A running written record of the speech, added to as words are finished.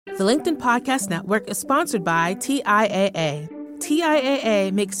The LinkedIn Podcast Network is sponsored by TIAA.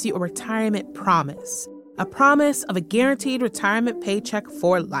 TIAA makes you a retirement promise, a promise of a guaranteed retirement paycheck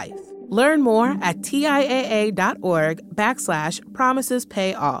for life. Learn more at TIAA.org/promises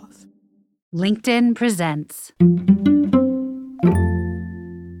pay off. LinkedIn presents.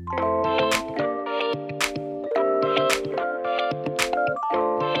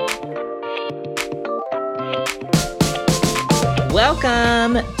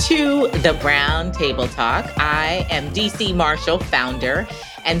 Welcome to the Brown Table Talk. I am DC Marshall, founder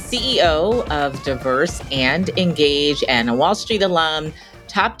and CEO of Diverse and Engage, and a Wall Street alum,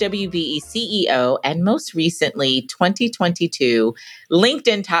 top WBE CEO, and most recently, 2022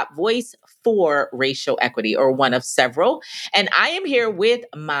 LinkedIn Top Voice for Racial Equity, or one of several. And I am here with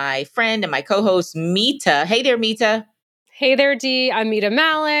my friend and my co-host, Mita. Hey there, Mita. Hey there, Dee. I'm Mita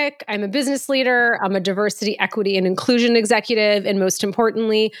Malik. I'm a business leader. I'm a diversity, equity, and inclusion executive. And most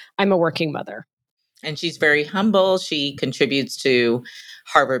importantly, I'm a working mother. And she's very humble. She contributes to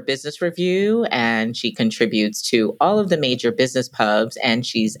Harvard Business Review, and she contributes to all of the major business pubs. And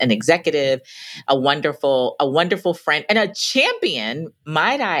she's an executive, a wonderful friend, and a champion,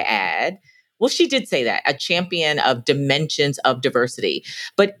 might I add. Well, she did say that, a champion of dimensions of diversity.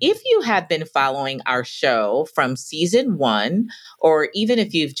 But if you have been following our show from season 1, or even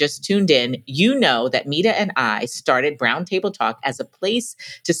if you've just tuned in, you know that Mita and I started Brown Table Talk as a place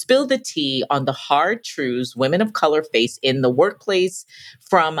to spill the tea on the hard truths women of color face in the workplace,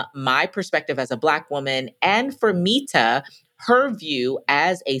 from my perspective as a Black woman, and for Mita, her view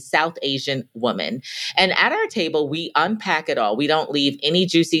as a South Asian woman. And at our table, we unpack it all. We don't leave any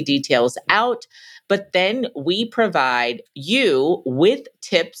juicy details out, but then we provide you with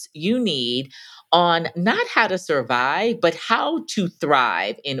tips you need on not how to survive, but how to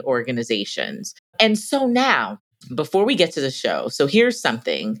thrive in organizations. And so now, before we get to the show, so here's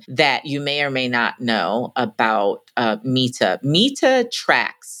something that you may or may not know about Mita. Mita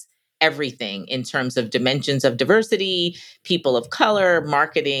tracks everything in terms of dimensions of diversity, people of color,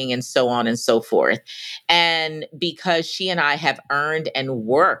 marketing, and so on and so forth. And because she and I have earned and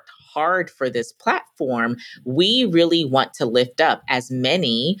worked hard for this platform, we really want to lift up as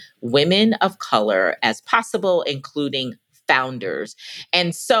many women of color as possible, including founders.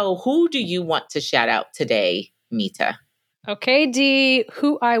 And so who do you want to shout out today, Mita? Okay, Dee.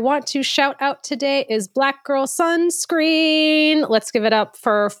 Who I want to shout out today is Black Girl Sunscreen. Let's give it up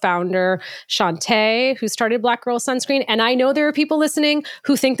for founder Shantae, who started Black Girl Sunscreen. And I know there are people listening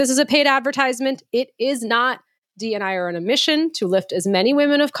who think this is a paid advertisement. It is not. Dee and I are on a mission to lift as many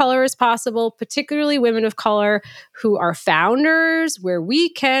women of color as possible, particularly women of color who are founders, where we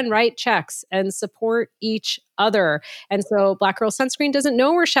can write checks and support each other. And so Black Girl Sunscreen doesn't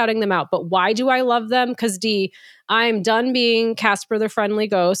know we're shouting them out, but why do I love them? Because Dee, I'm done being Casper the Friendly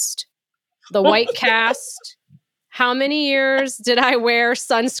Ghost, the white cast. How many years did I wear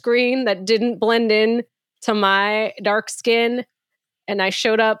sunscreen that didn't blend in to my dark skin? And I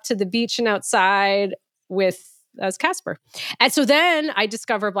showed up to the beach and outside as Casper. And so then I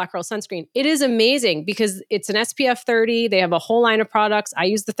discovered Black Girl Sunscreen. It is amazing because it's an SPF 30. They have a whole line of products. I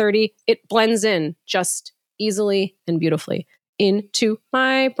use the 30. It blends in just easily and beautifully into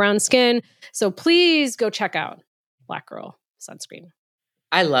my brown skin. So please go check out Black Girl Sunscreen.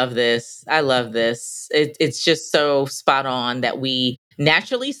 I love this. It's just so spot on that we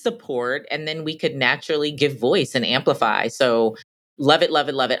naturally support, and then we could naturally give voice and amplify. So love it, love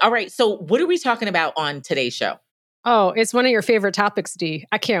it, love it. All right. So what are we talking about on today's show? Oh, it's one of your favorite topics, Dee.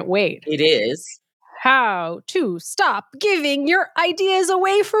 I can't wait. It is. How to stop giving your ideas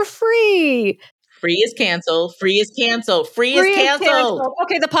away for free. Free is canceled. Free is canceled. Free is canceled.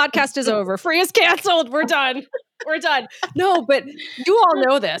 Okay, the podcast is over. Free is canceled. We're done. We're done. No, but you all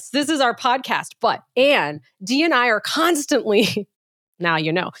know this. This is our podcast. But Anne, Dee and I are constantly, now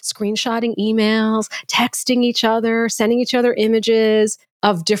you know, screenshotting emails, texting each other, sending each other images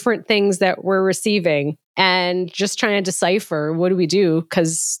of different things that we're receiving, and just trying to decipher what do we do,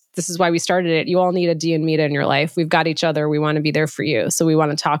 because this is why we started it. You all need a Dee and Mita in your life. We've got each other. We want to be there for you. So we want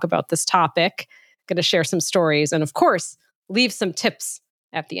to talk about this topic, going to share some stories, and of course, leave some tips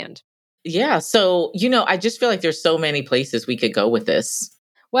at the end. Yeah. So, I just feel like there's so many places we could go with this.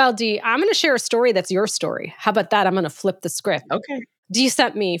 Well, Dee, I'm going to share a story that's your story. How about that? I'm going to flip the script. Okay. Dee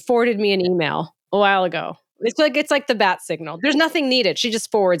forwarded me an email a while ago. It's like the bat signal. There's nothing needed. She just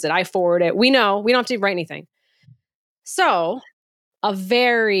forwards it. I forward it. We know. We don't have to write anything. So a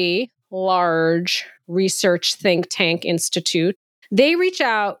very large research think tank institute, they reach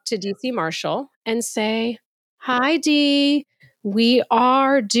out to DC Marshall and say, "Hi, Dee. We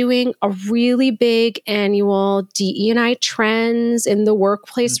are doing a really big annual DE&I trends in the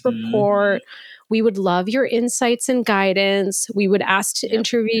workplace Mhm. report. We would love your insights and guidance. We would ask to Yep.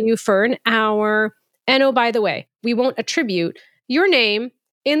 interview you for an hour. And oh, by the way, we won't attribute your name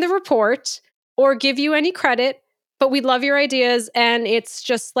in the report or give you any credit, but we'd love your ideas. And it's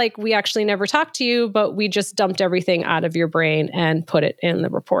just like we actually never talked to you, but we just dumped everything out of your brain and put it in the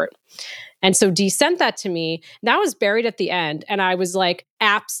report. And so Dee sent that to me. That was buried at the end. And I was like,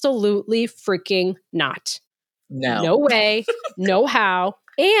 absolutely freaking not. No. No way, no how.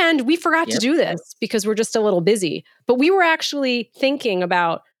 And we forgot to Yep. do this because we're just a little busy. But we were actually thinking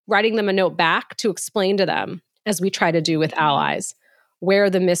about writing them a note back to explain to them, as we try to do with allies, where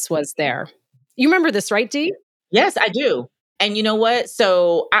the miss was there. You remember this, right, Dee? Yes, I do. And you know what?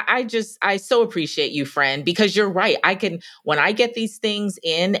 So I so appreciate you, friend, because you're right. When I get these things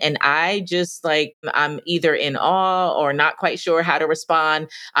in and I just like, I'm either in awe or not quite sure how to respond.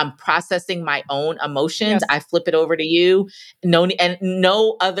 I'm processing my own emotions. Yes. I flip it over to you. No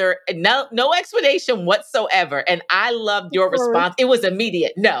explanation whatsoever. And I loved your response. It was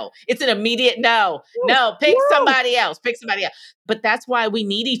immediate. No, it's an immediate no. No, pick No. somebody else. Pick somebody else. But that's why we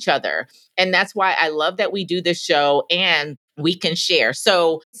need each other. And that's why I love that we do this show and we can share.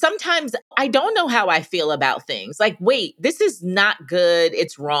 So sometimes I don't know how I feel about things. Like, wait, this is not good.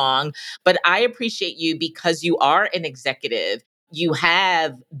 It's wrong. But I appreciate you because you are an executive. You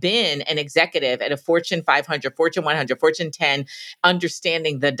have been an executive at a Fortune 500, Fortune 100, Fortune 10,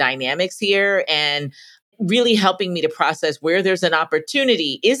 understanding the dynamics here and really helping me to process where there's an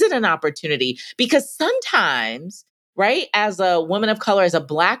opportunity. Is it an opportunity? Because sometimes, right, as a woman of color, as a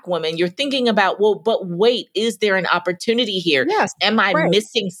Black woman, you're thinking about, well, but wait, is there an opportunity here? Yes. Am I Right.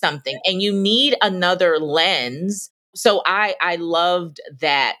 missing something? And you need another lens. So I loved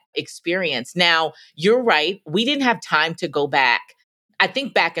that experience. Now, you're right. We didn't have time to go back. I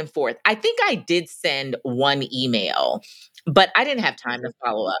think back and forth. I think I did send one email, but I didn't have time to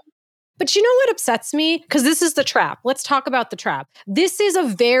follow up. But you know what upsets me? Because this is the trap. Let's talk about the trap. This is a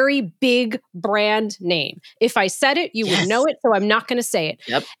very big brand name. If I said it, you would know Yes. it. So I'm not going to say it.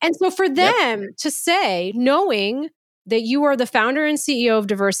 Yep. And so for Yep. them to say, knowing that you are the founder and CEO of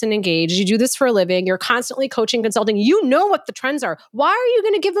Diverse and Engaged, you do this for a living, you're constantly coaching, consulting, you know what the trends are. Why are you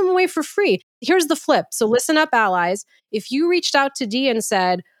going to give them away for free? Here's the flip. So listen up, allies. If you reached out to Dee and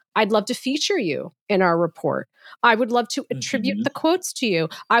said, I'd love to feature you in our report. I would love to attribute Mhm. the quotes to you.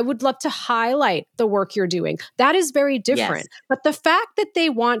 I would love to highlight the work you're doing. That is very different. Yes. But the fact that they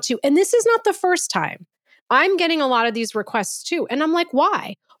want to, and this is not the first time, I'm getting a lot of these requests too. And I'm like,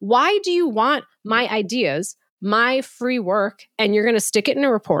 why? Why do you want my ideas, my free work, and you're going to stick it in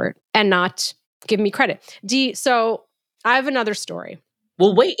a report and not give me credit? Dee, so I have another story.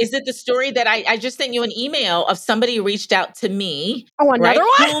 Well, wait, is it the story that I just sent you an email of somebody who reached out to me, Oh, another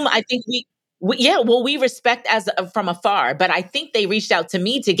right? one? Whom I think we respect as from afar, but I think they reached out to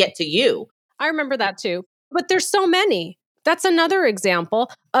me to get to you. I remember that too. But there's so many. That's another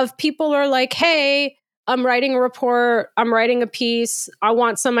example of people are like, hey, I'm writing a report, I'm writing a piece, I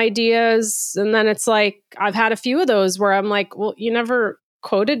want some ideas. And then it's like, I've had a few of those where I'm like, well, you never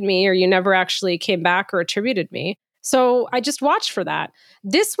quoted me or you never actually came back or attributed me. So I just watch for that.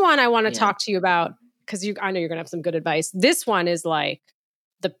 This one I want to Yeah. talk to you about because I know you're going to have some good advice. This one is like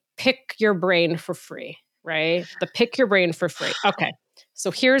the pick your brain for free, right? The pick your brain for free. Okay.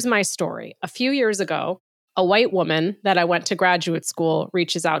 So here's my story. A few years ago, a white woman that I went to graduate school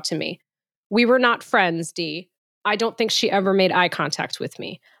reaches out to me. We were not friends, Dee. I don't think she ever made eye contact with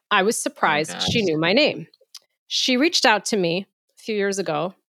me. I was surprised gosh. she knew my name. She reached out to me a few years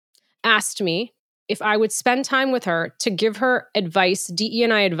ago, asked me if I would spend time with her to give her advice,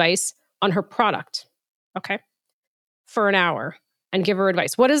 DE&I advice on her product. Okay. For an hour and give her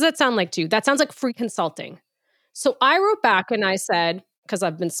advice. What does that sound like to you? That sounds like free consulting. So I wrote back and I said, because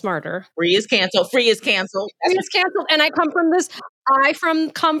I've been smarter, Free is canceled. Free is canceled. free is canceled. And I come from this,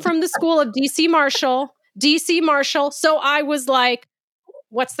 come from the school of DC Marshall. So I was like,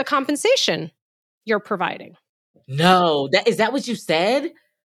 what's the compensation you're providing? No, is that what you said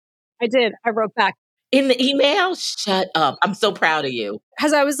I did. I wrote back. in the email? Shut up. I'm so proud of you.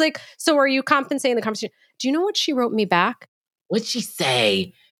 Because I was like, so are you compensating the compensation? Do you know what she wrote me back? What'd she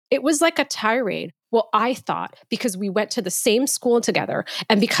say? It was like a tirade. Well, I thought because we went to the same school together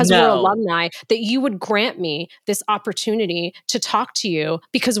and because we're No. alumni, that you would grant me this opportunity to talk to you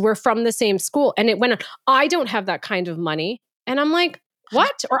because we're from the same school. And it went on, I don't have that kind of money. And I'm like,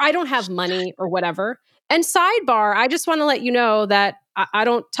 what? Or I don't have money or whatever. And sidebar, I just want to let you know that I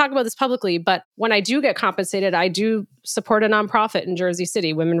don't talk about this publicly, but when I do get compensated, I do support a nonprofit in Jersey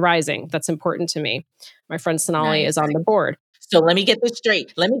City, Women Rising. That's important to me. My friend Sonali Nice. is on the board. So let me get this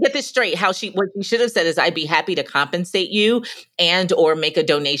straight. What she should have said is, I'd be happy to compensate you and or make a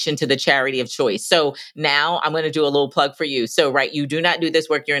donation to the charity of choice. So now I'm going to do a little plug for you. So, right, you do not do this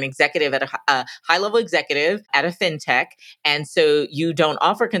work. You're an executive at a high-level executive at a fintech. And so you don't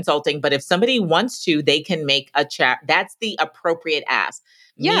offer consulting, but if somebody wants to, they can make a chat. That's the appropriate ask.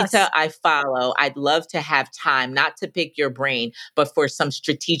 Yes. Mita, I follow. I'd love to have time, not to pick your brain, but for some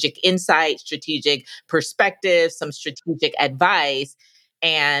strategic insight, strategic perspective, some strategic advice.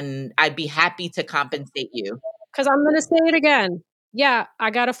 And I'd be happy to compensate you. Because I'm going to say it again. Yeah, I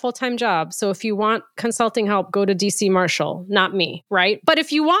got a full-time job. So if you want consulting help, go to DC Marshall, not me, right? But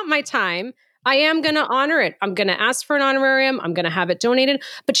if you want my time, I am going to honor it. I'm going to ask for an honorarium. I'm going to have it donated.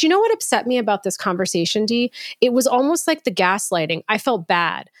 But you know what upset me about this conversation, Dee? It was almost like the gaslighting. I felt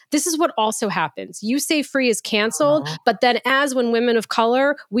bad. This is what also happens. You say free is canceled, but then when women of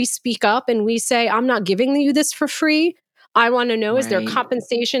color, we speak up and we say, I'm not giving you this for free. I want to know, is there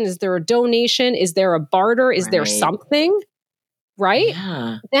compensation? Is there a donation? Is there a barter? Is there something? Right?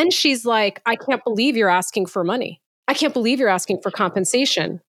 Yeah. Then she's like, I can't believe you're asking for money. I can't believe you're asking for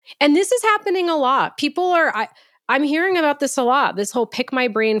compensation. And this is happening a lot. I'm hearing about this a lot, this whole pick my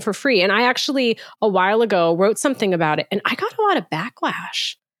brain for free. And I actually, a while ago, wrote something about it. And I got a lot of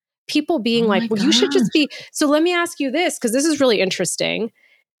backlash. People being well, you should just be. So let me ask you this, because this is really interesting.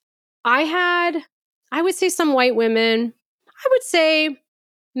 I would say some white women, I would say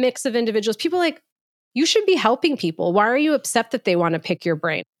mix of individuals, people like, you should be helping people. Why are you upset that they want to pick your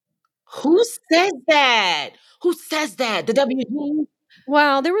brain? Who says that? The WG?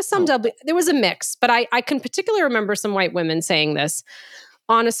 Well, there was there was a mix, but I can particularly remember some white women saying this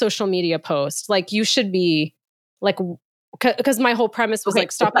on a social media post. Like, you should be like, because my whole premise was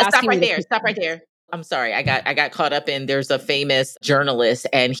stop asking. Stop right there. I'm sorry. I got caught up in, there's a famous journalist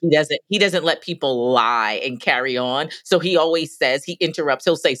and he doesn't let people lie and carry on. So he always says, he interrupts,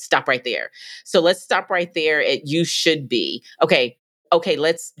 he'll say, stop right there. So let's stop right there at you should be. Okay,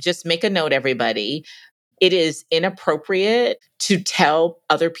 let's just make a note, everybody. It is inappropriate to tell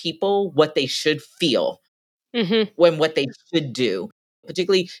other people what they should feel when what they should do,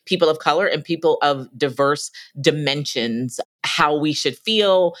 particularly people of color and people of diverse dimensions, how we should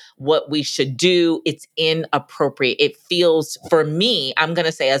feel, what we should do. It's inappropriate. It feels, for me, I'm going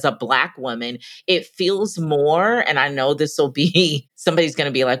to say as a Black woman, it feels more, and I know this will be, somebody's going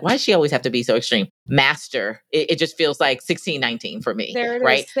to be like, why does she always have to be so extreme? Master. It just feels like 1619 for me,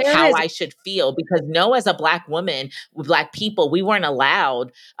 right? How I should feel, because as a Black woman, Black people, we weren't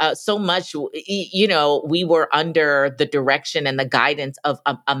allowed so much, we were under the direction and the guidance of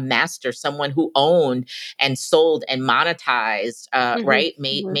a master, someone who owned and sold and monetized, right?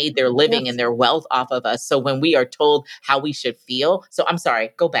 Made their living and their wealth off of us. So when we are told how we should feel, so I'm sorry,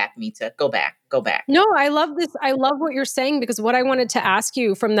 go back, Mita, go back. No, I love this. I love what you're saying, because what I wanted to ask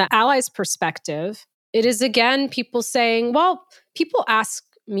you from the allies' perspective, it is again, people saying, well, people ask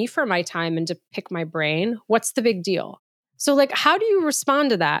me for my time and to pick my brain. What's the big deal? So how do you respond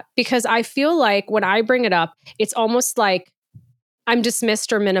to that? Because I feel like when I bring it up, it's almost like I'm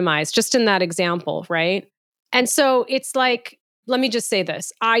dismissed or minimized, just in that example, right? And so it's like, let me just say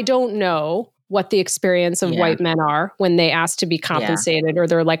this. I don't know what the experience of white men are when they ask to be compensated, or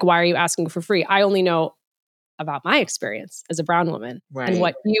they're like, why are you asking for free? I only know about my experience as a brown woman and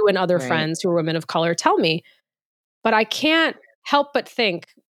what you and other friends who are women of color tell me. But I can't help but think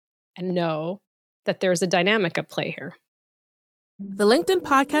and know that there's a dynamic at play here. The LinkedIn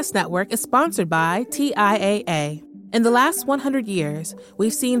Podcast Network is sponsored by TIAA. In the last 100 years,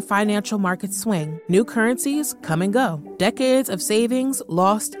 we've seen financial markets swing, new currencies come and go, decades of savings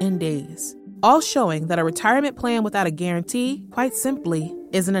lost in days, all showing that a retirement plan without a guarantee, quite simply,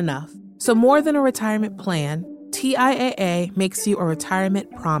 isn't enough. So more than a retirement plan, TIAA makes you a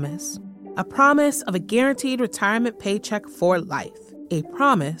retirement promise. A promise of a guaranteed retirement paycheck for life. A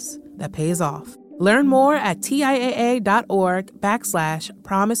promise that pays off. Learn more at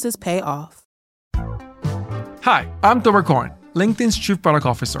TIAA.org/promisespayoff. Hi, I'm Tomer Cohen, LinkedIn's Chief Product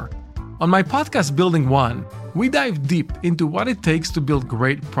Officer. On my podcast, Building One, we dive deep into what it takes to build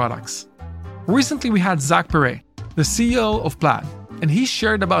great products. Recently, we had Zach Perret, the CEO of Plaid, and he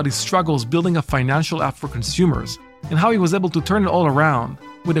shared about his struggles building a financial app for consumers and how he was able to turn it all around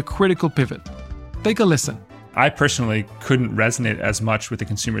with a critical pivot. Take a listen. I personally couldn't resonate as much with the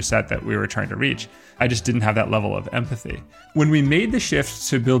consumer set that we were trying to reach. I just didn't have that level of empathy. When we made the shift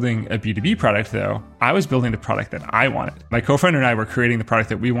to building a B2B product, though, I was building the product that I wanted. My co-founder and I were creating the product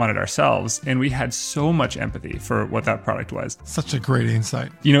that we wanted ourselves, and we had so much empathy for what that product was. Such a great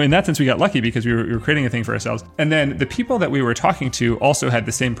insight. In that sense, we got lucky because we were creating a thing for ourselves. And then the people that we were talking to also had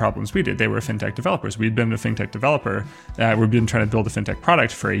the same problems we did. They were fintech developers. We'd been a fintech developer. We've been trying to build a fintech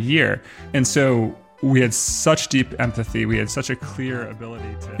product for a year. And so we had such deep empathy. We had such a clear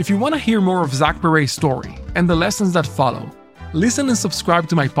ability to... If you want to hear more of Zach Perret's story and the lessons that follow, listen and subscribe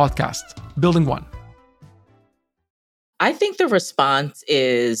to my podcast, Building One. I think the response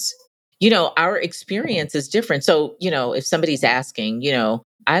is, our experience is different. So, if somebody's asking,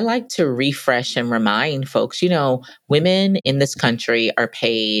 I like to refresh and remind folks, women in this country are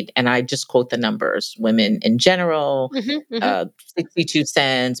paid, and I just quote the numbers, women in general, 62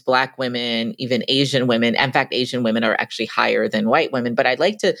 cents, Black women, even Asian women. In fact, Asian women are actually higher than white women, but I'd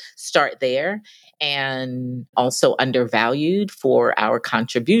like to start there, and also undervalued for our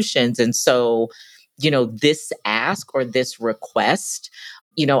contributions. And so, this ask or this request,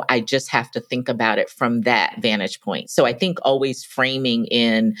 I just have to think about it from that vantage point. So I think always framing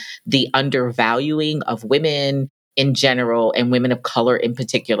in the undervaluing of women in general and women of color in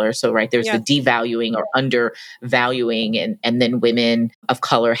particular. So, right, there's the devaluing or undervaluing and then women of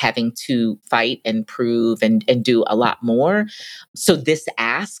color having to fight and prove and do a lot more. So this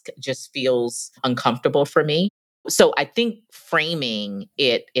ask just feels uncomfortable for me. So I think framing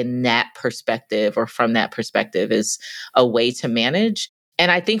it in that perspective or from that perspective is a way to manage. And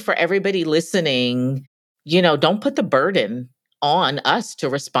I think for everybody listening, don't put the burden on us to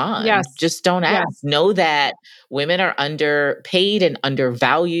respond. Yes. Just don't ask. Yes. Know that women are underpaid and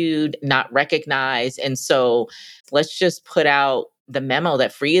undervalued, not recognized. And so let's just put out the memo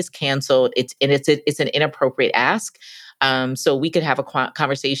that free is canceled. It's an inappropriate ask. So we could have a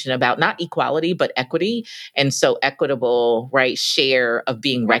conversation about not equality, but equity. And so equitable, right, share of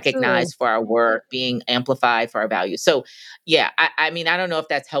being recognized for our work, being amplified for our values. So yeah, I mean, I don't know if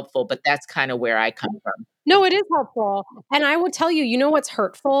that's helpful, but that's kind of where I come from. No, it is helpful. And I will tell you, what's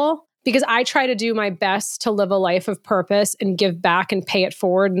hurtful? Because I try to do my best to live a life of purpose and give back and pay it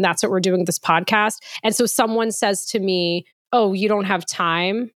forward. And that's what we're doing with this podcast. And so someone says to me, oh, you don't have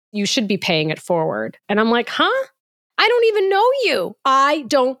time. You should be paying it forward. And I'm like, huh? I don't even know you. I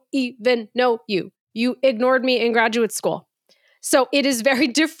don't even know you. You ignored me in graduate school. So it is very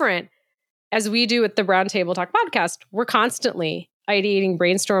different. As we do at the Brown Table Talk podcast, we're constantly ideating,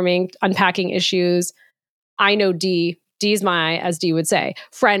 brainstorming, unpacking issues. I know Dee. Dee's my, as Dee would say,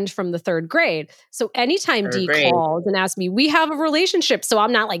 friend from the third grade. So anytime Dee calls and asks me, we have a relationship. So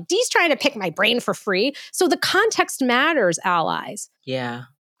I'm not like, Dee's trying to pick my brain for free. So the context matters, allies. Yeah.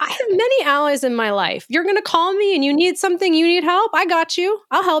 I have many allies in my life. You're going to call me and you need something, you need help. I got you.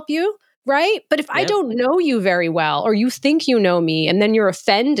 I'll help you. Right? But if I don't know you very well, or you think you know me, and then you're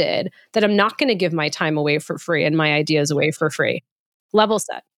offended that I'm not going to give my time away for free and my ideas away for free. Level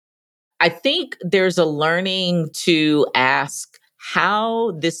set. I think there's a learning to ask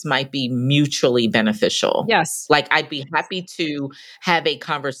how this might be mutually beneficial. Yes. Like I'd be happy to have a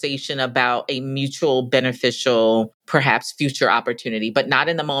conversation about a mutual beneficial, perhaps future opportunity, but not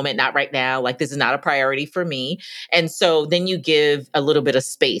in the moment, not right now. Like this is not a priority for me. And so then you give a little bit of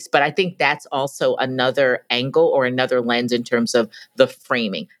space. But I think that's also another angle or another lens in terms of the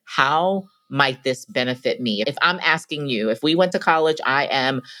framing. How might this benefit me? If I'm asking you, if we went to college, I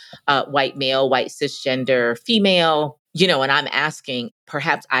am white male, white cisgender female, and I'm asking,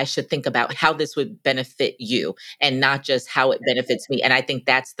 perhaps I should think about how this would benefit you and not just how it benefits me. And I think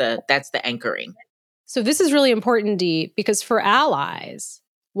that's the anchoring. So this is really important, Dee, because for allies,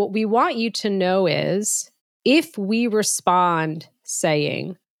 what we want you to know is if we respond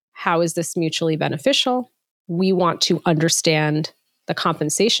saying, how is this mutually beneficial? We want to understand the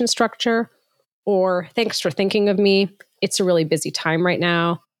compensation structure, or thanks for thinking of me. It's a really busy time right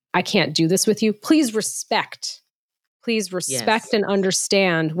now. I can't do this with you. Please respect and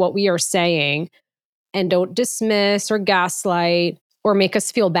understand what we are saying, and don't dismiss or gaslight or make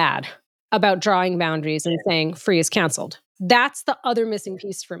us feel bad about drawing boundaries and saying free is canceled. That's the other missing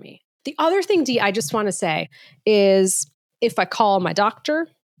piece for me. The other thing, Dee, I just want to say is if I call my doctor,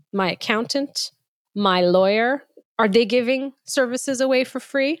 my accountant, my lawyer, are they giving services away for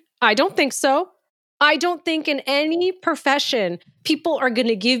free? I don't think so. I don't think in any profession people are going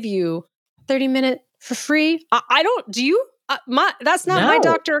to give you 30-minute for free. I don't, do you? That's not my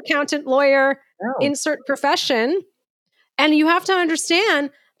doctor, accountant, lawyer, insert profession. And you have to understand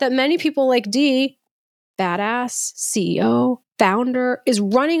that many people like Dee, badass CEO, founder is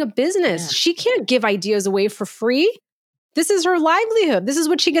running a business. Yeah. She can't give ideas away for free. This is her livelihood. This is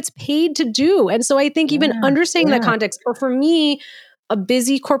what she gets paid to do. And so I think even understanding that context, or for me, a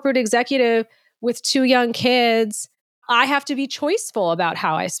busy corporate executive with 2 young kids, I have to be choiceful about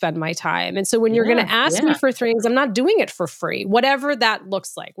how I spend my time. And so when you're going to ask me for things, I'm not doing it for free, whatever that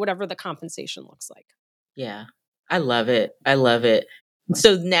looks like, whatever the compensation looks like. Yeah. I love it. I love it.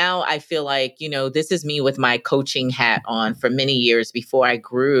 So now I feel like, this is me with my coaching hat on for many years before I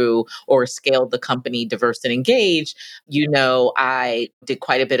grew or scaled the company Diverse and Engaged. I did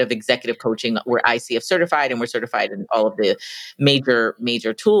quite a bit of executive coaching. We're ICF certified and we're certified in all of the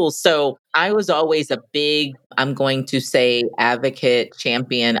major tools. So I was always a big, I'm going to say, advocate,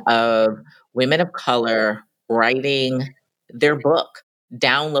 champion of women of color writing their book,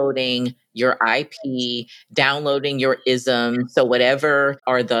 downloading your IP, downloading your isms. So whatever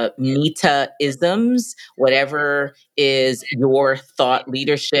are the meta isms, whatever is your thought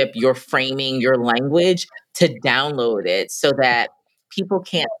leadership, your framing, your language, to download it so that people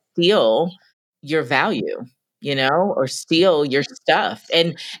can't steal your value, or steal your stuff.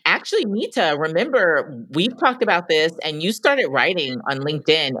 And actually, Mita, remember, we've talked about this and you started writing on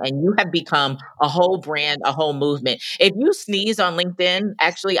LinkedIn and you have become a whole brand, a whole movement. If you sneeze on LinkedIn,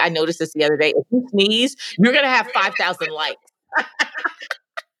 actually, I noticed this the other day, if you sneeze, you're going to have 5,000 likes.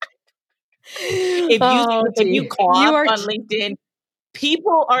 If you cough on LinkedIn,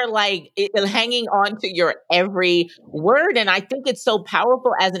 people are like hanging on to your every word. And I think it's so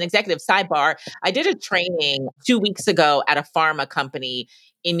powerful as an executive. Sidebar, I did a training 2 weeks ago at a pharma company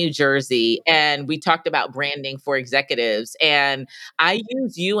in New Jersey, and we talked about branding for executives. And I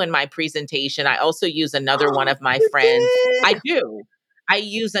use you in my presentation. I also use another one of my friends. I do. I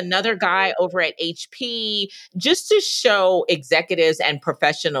use another guy over at HP just to show executives and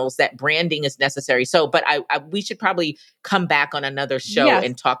professionals that branding is necessary. So, but we should probably come back on another show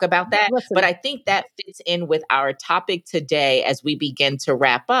and talk about that. Listen. But I think that fits in with our topic today as we begin to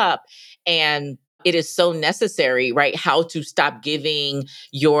wrap up. And it is so necessary, right? How to stop giving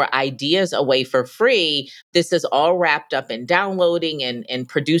your ideas away for free. This is all wrapped up in downloading and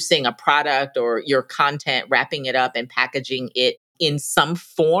producing a product or your content, wrapping it up and packaging it in some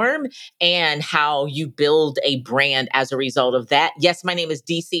form, and how you build a brand as a result of that. Yes, my name is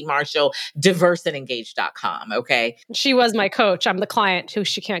DC Marshall, diverseandengaged.com. Okay. She was my coach. I'm the client who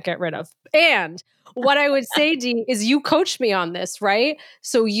she can't get rid of. And what I would say, Dee, is you coached me on this, right?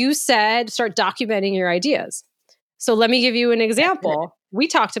 So you said, start documenting your ideas. So let me give you an example. We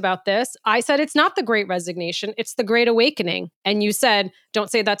talked about this. I said, it's not the Great Resignation, it's the Great Awakening. And you said, don't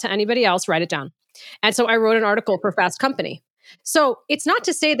say that to anybody else, write it down. And so I wrote an article for Fast Company. So it's not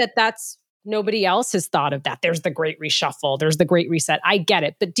to say that that's nobody else has thought of that. There's the Great Reshuffle. There's the Great Reset. I get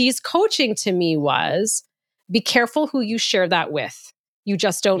it. But Dee's coaching to me was, be careful who you share that with. You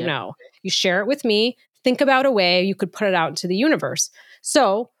just don't know. You share it with me. Think about a way you could put it out into the universe.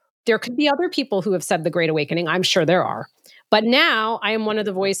 So there could be other people who have said the Great Awakening. I'm sure there are. But now I am one of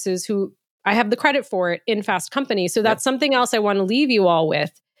the voices who I have the credit for it in Fast Company. So that's something else I want to leave you all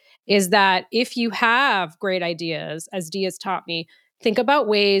with, is that if you have great ideas, as Dee has taught me, think about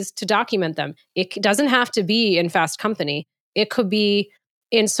ways to document them. It doesn't have to be in Fast Company. It could be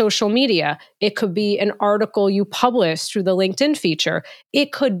in social media. It could be an article you publish through the LinkedIn feature.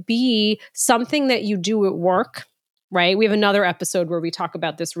 It could be something that you do at work, right? We have another episode where we talk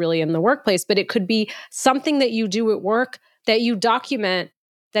about this really in the workplace, but it could be something that you do at work that you document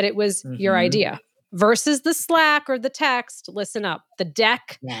that it was your idea. Versus the Slack or the text, listen up. The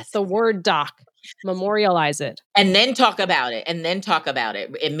deck, the Word doc, memorialize it. And then talk about it.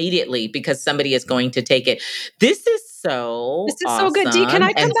 Immediately, because somebody is going to take it. This is so good. Dee, can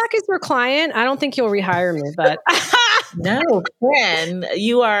I come back as your client? I don't think you'll rehire me, but... No, Ken,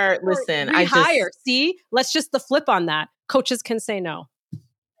 you are, listen. See? Let's just the flip on that. Coaches can say no.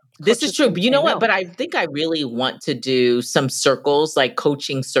 This is true. But you know what? But I think I really want to do some circles, like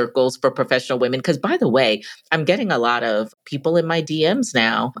coaching circles for professional women. Because by the way, I'm getting a lot of people in my DMs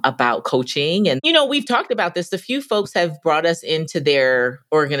now about coaching. And, we've talked about this. A few folks have brought us into their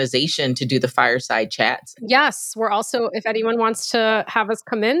organization to do the fireside chats. Yes. We're also, if anyone wants to have us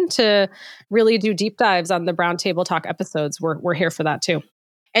come in to really do deep dives on the Brown Table Talk episodes, we're here for that too.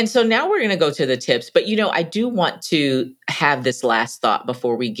 And so now we're going to go to the tips. But, I do want to have this last thought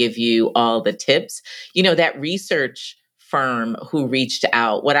before we give you all the tips. That research firm who reached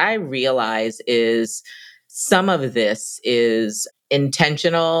out, what I realize is some of this is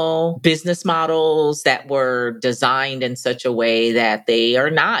intentional business models that were designed in such a way that they are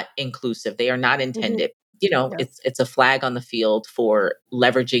not inclusive. They are not intended. It's a flag on the field for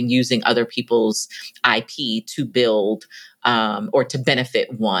leveraging, using other people's IP to build or to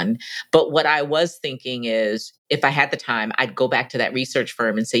benefit one. But what I was thinking is, if I had the time, I'd go back to that research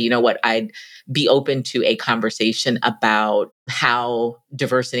firm and say, you know what, I'd be open to a conversation about how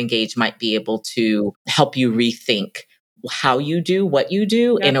Diverse and Engaged might be able to help you rethink how you do what you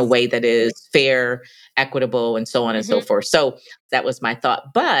do in a way that is fair, equitable, and so on and so forth. So that was my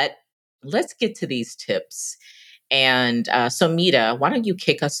thought. But let's get to these tips. And so Mita, why don't you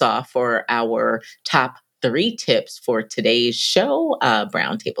kick us off for our top 3 tips for today's show,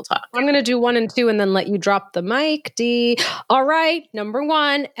 Brown Table Talk. I'm going to do 1 and 2 and then let you drop the mic, Dee. All right. Number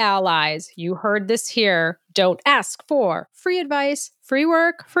 1, allies. You heard this here. Don't ask for free advice, free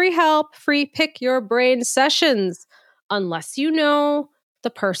work, free help, free pick your brain sessions. Unless you know the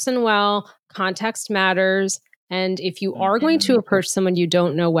person well, context matters. And if you are going to approach someone you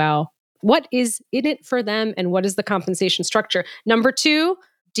don't know well, what is in it for them and what is the compensation structure? Number 2,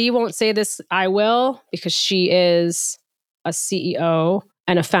 Dee won't say this, I will, because she is a CEO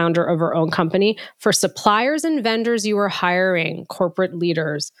and a founder of her own company. For suppliers and vendors you are hiring, corporate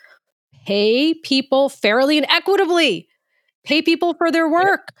leaders, pay people fairly and equitably. Pay people for their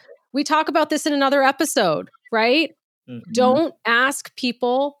work. We talk about this in another episode, right? Don't ask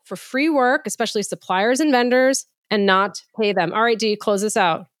people for free work, especially suppliers and vendors, and not pay them. All right, Dee, close this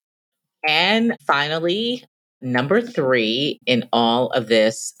out. And finally, number 3 in all of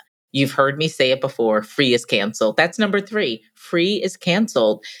this, you've heard me say it before, free is canceled. That's number 3. Free is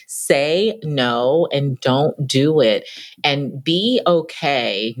canceled. Say no and don't do it. And be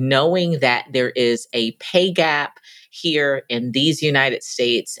okay knowing that there is a pay gap here in these United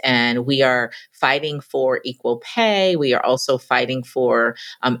States, and we are fighting for equal pay. We are also fighting for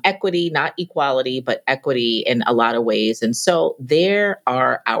equity, not equality, but equity in a lot of ways. And so there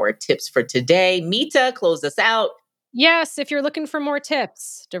are our tips for today. Mita, close us out. Yes, if you're looking for more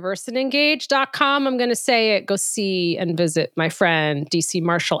tips, diverseandengaged.com. I'm going to say it. Go see and visit my friend, DC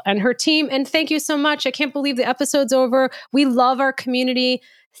Marshall and her team. And thank you so much. I can't believe the episode's over. We love our community.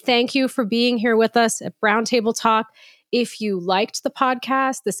 Thank you for being here with us at Brown Table Talk. If you liked the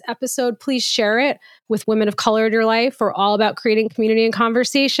podcast, this episode, please share it with women of color in your life. We're all about creating community and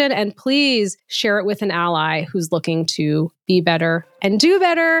conversation. And please share it with an ally who's looking to be better and do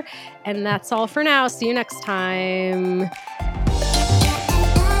better. And that's all for now. See you next time.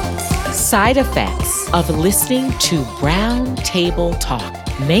 Side effects of listening to Brown Table Talk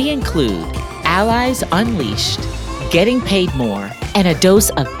may include allies unleashed, getting paid more, and a dose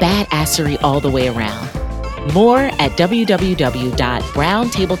of badassery all the way around. More at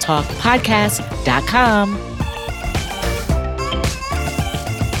www.browntabletalkpodcast.com.